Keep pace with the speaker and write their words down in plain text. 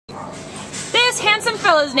handsome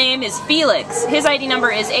fellow's name is Felix. His ID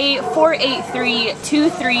number is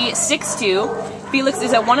A4832362. Felix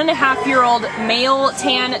is a 1.5-year-old male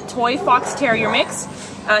tan Toy Fox Terrier mix.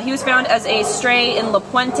 He was found as a stray in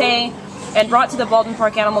Puente and brought to the Baldwin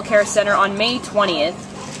Park Animal Care Center on May 20th.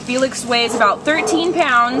 Felix weighs about 13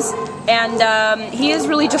 pounds, and he is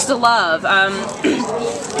really just a love.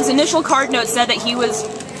 His initial card note said that he was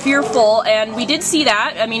fearful, and we did see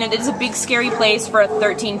that. I mean, it is a big, scary place for a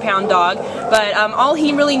 13-pound dog, but all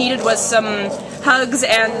he really needed was some hugs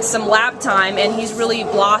and some lap time, and he's really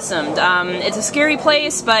blossomed. It's a scary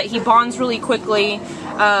place, but he bonds really quickly,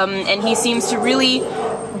 and he seems to really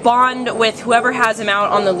bond with whoever has him out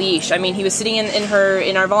on the leash. I mean, he was sitting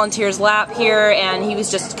in our volunteer's lap here, and he was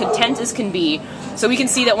just content as can be. So we can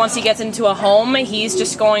see that once he gets into a home, he's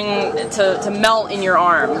just going to melt in your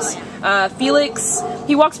arms. Felix,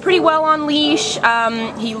 he walks pretty well on leash.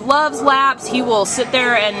 He loves laps. He will sit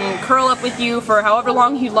there and curl up with you for however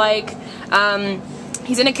long you like.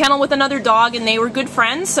 He's in a kennel with another dog, and they were good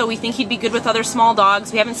friends, so we think he'd be good with other small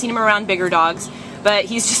dogs. We haven't seen him around bigger dogs, but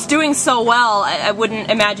he's just doing so well, I wouldn't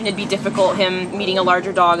imagine it'd be difficult him meeting a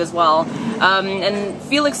larger dog as well. And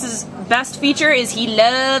Felix's best feature is he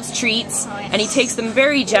loves treats, and he takes them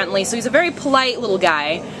very gently, so he's a very polite little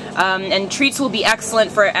guy. And treats will be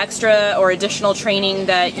excellent for extra or additional training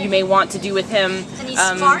that you may want to do with him. And he's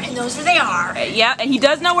smart and knows where they are. Yeah, and he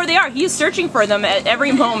does know where they are. He is searching for them at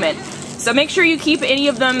every moment. So make sure you keep any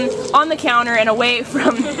of them on the counter and away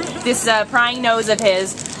from this prying nose of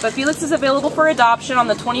his. But Felix is available for adoption on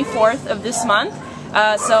the 24th of this month.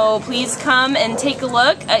 So please come and take a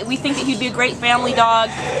look. We think that he'd be a great family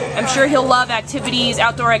dog. I'm sure he'll love activities,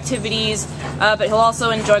 outdoor activities, but he'll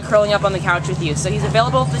also enjoy curling up on the couch with you. So he's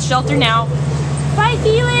available at the shelter now. Bye,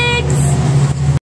 Felix!